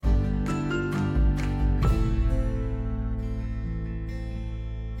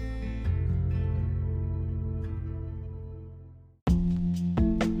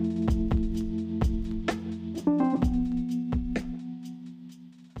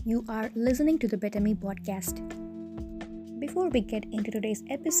You are listening to the Better Me podcast. Before we get into today's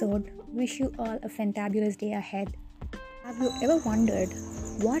episode, wish you all a fantabulous day ahead. Have you ever wondered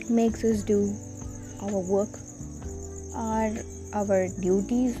what makes us do our work, our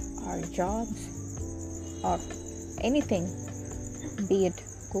duties, our jobs, or anything, be it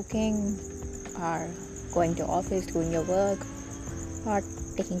cooking, or going to office, doing your work, or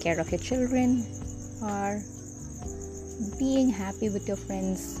taking care of your children, or being happy with your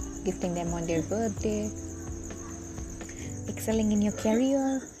friends, gifting them on their birthday, excelling in your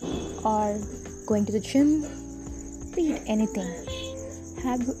career, or going to the gym, be it anything.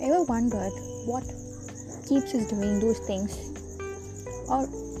 Have you ever wondered what keeps us doing those things? Or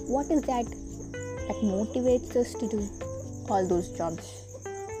what is that motivates us to do all those jobs?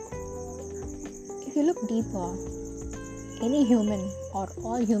 If you look deeper, any human or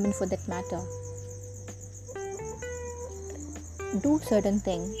all human for that matter do certain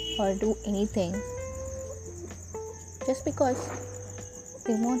thing or do anything just because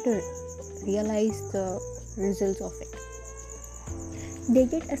they want to realize the results of it. They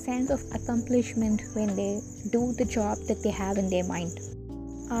get a sense of accomplishment when they do the job that they have in their mind.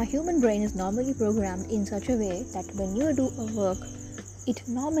 Our human brain is normally programmed in such a way that when you do a work, it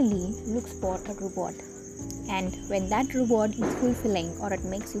normally looks for a reward. And when that reward is fulfilling or it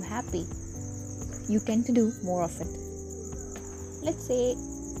makes you happy, you tend to do more of it. Let's say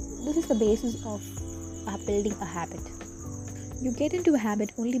this is the basis of building a habit. You get into a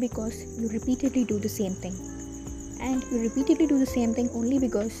habit only because you repeatedly do the same thing. And you repeatedly do the same thing only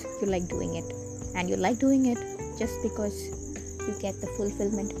because you like doing it. And you like doing it just because you get the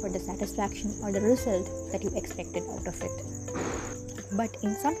fulfillment or the satisfaction or the result that you expected out of it. But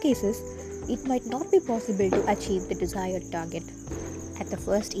in some cases, it might not be possible to achieve the desired target at the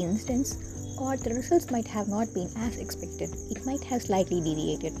first instance, or the results might have not been as expected. It might have slightly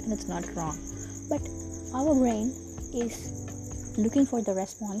deviated, and it's not wrong. But our brain is looking for the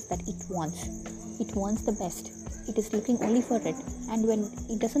response that it wants. It wants the best. It is looking only for it. And when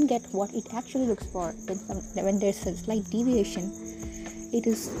it doesn't get what it actually looks for, when there's a slight deviation, it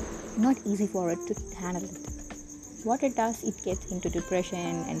is not easy for it to handle it. What it does, it gets into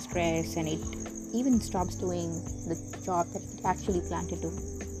depression and stress, and it even stops doing the job that it actually planned to do.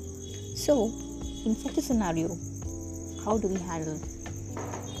 So, in such a scenario, how do we handle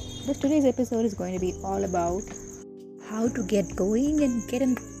it? Today's episode is going to be all about how to get going and get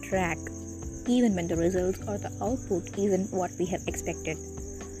on track, even when the results or the output isn't what we have expected.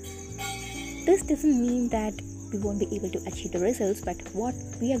 This doesn't mean that we won't be able to achieve the results, but what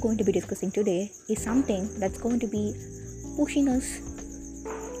we are going to be discussing today is something that's going to be pushing us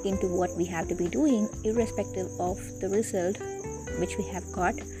into what we have to be doing, irrespective of the result which we have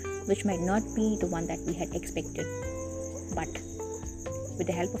got, which might not be the one that we had expected. But with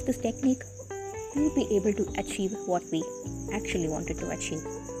the help of this technique, we will be able to achieve what we actually wanted to achieve.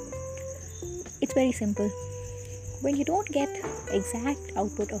 It's very simple. When you don't get exact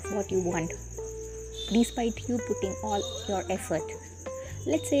output of what you want, despite you putting all your effort,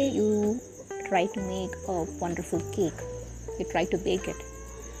 let's say you try to make a wonderful cake, you try to bake it.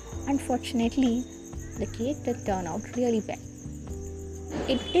 Unfortunately, the cake did turn out really bad.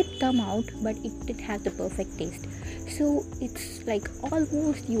 It did come out, but it did have the perfect taste. So it's like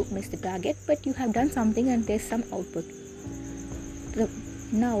almost you missed the target, but you have done something and there's some output.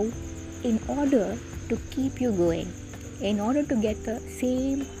 Now, in order to keep you going, in order to get the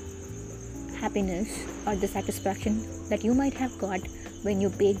same happiness or the satisfaction that you might have got when you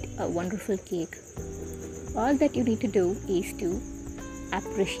baked a wonderful cake, all that you need to do is to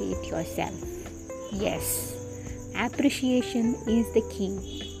appreciate yourself. Yes, appreciation is the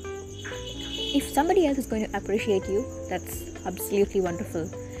key. If somebody else is going to appreciate you, that's absolutely wonderful,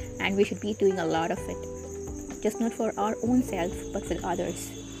 and we should be doing a lot of it, just not for our own self but for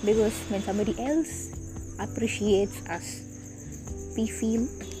others, because when somebody else appreciates us, we feel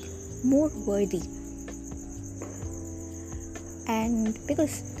more worthy, and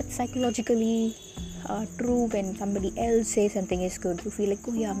because that's psychologically true. When somebody else says something is good, you feel like,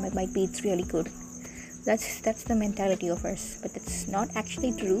 oh yeah, might be it's really good. That's the mentality of us, but it's not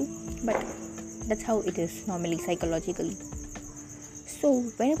actually true, but that's how it is normally psychologically. So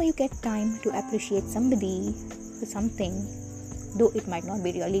whenever you get time to appreciate somebody for something, though it might not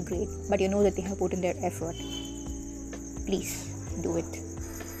be really great, but you know that they have put in their effort, please do it.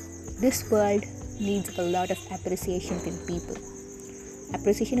 This world needs a lot of appreciation from people.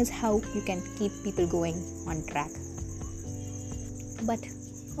 Appreciation is how you can keep people going on track. But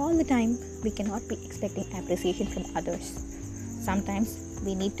all the time, we cannot be expecting appreciation from others. Sometimes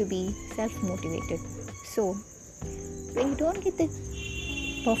we need to be self-motivated. So, when you don't get the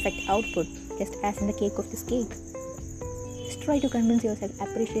perfect output, just as in the cake of this cake. Just try to convince yourself,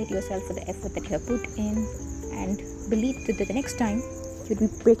 appreciate yourself for the effort that you have put in, and believe that the next time you'll be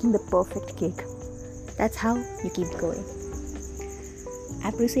breaking the perfect cake. That's how you keep going.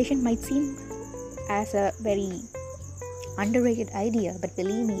 Appreciation might seem as a very underrated idea, but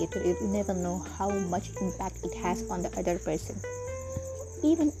believe me, you never know how much impact it has on the other person.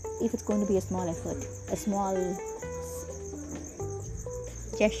 Even if it's going to be a small effort, a small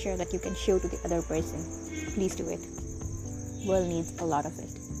gesture that you can show to the other person, please do it. World needs a lot of it.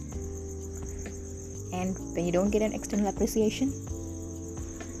 And when you don't get an external appreciation,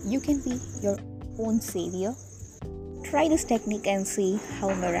 you can be your own savior. Try this technique and see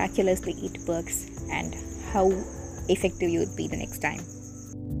how miraculously it works and how effective you would be the next time.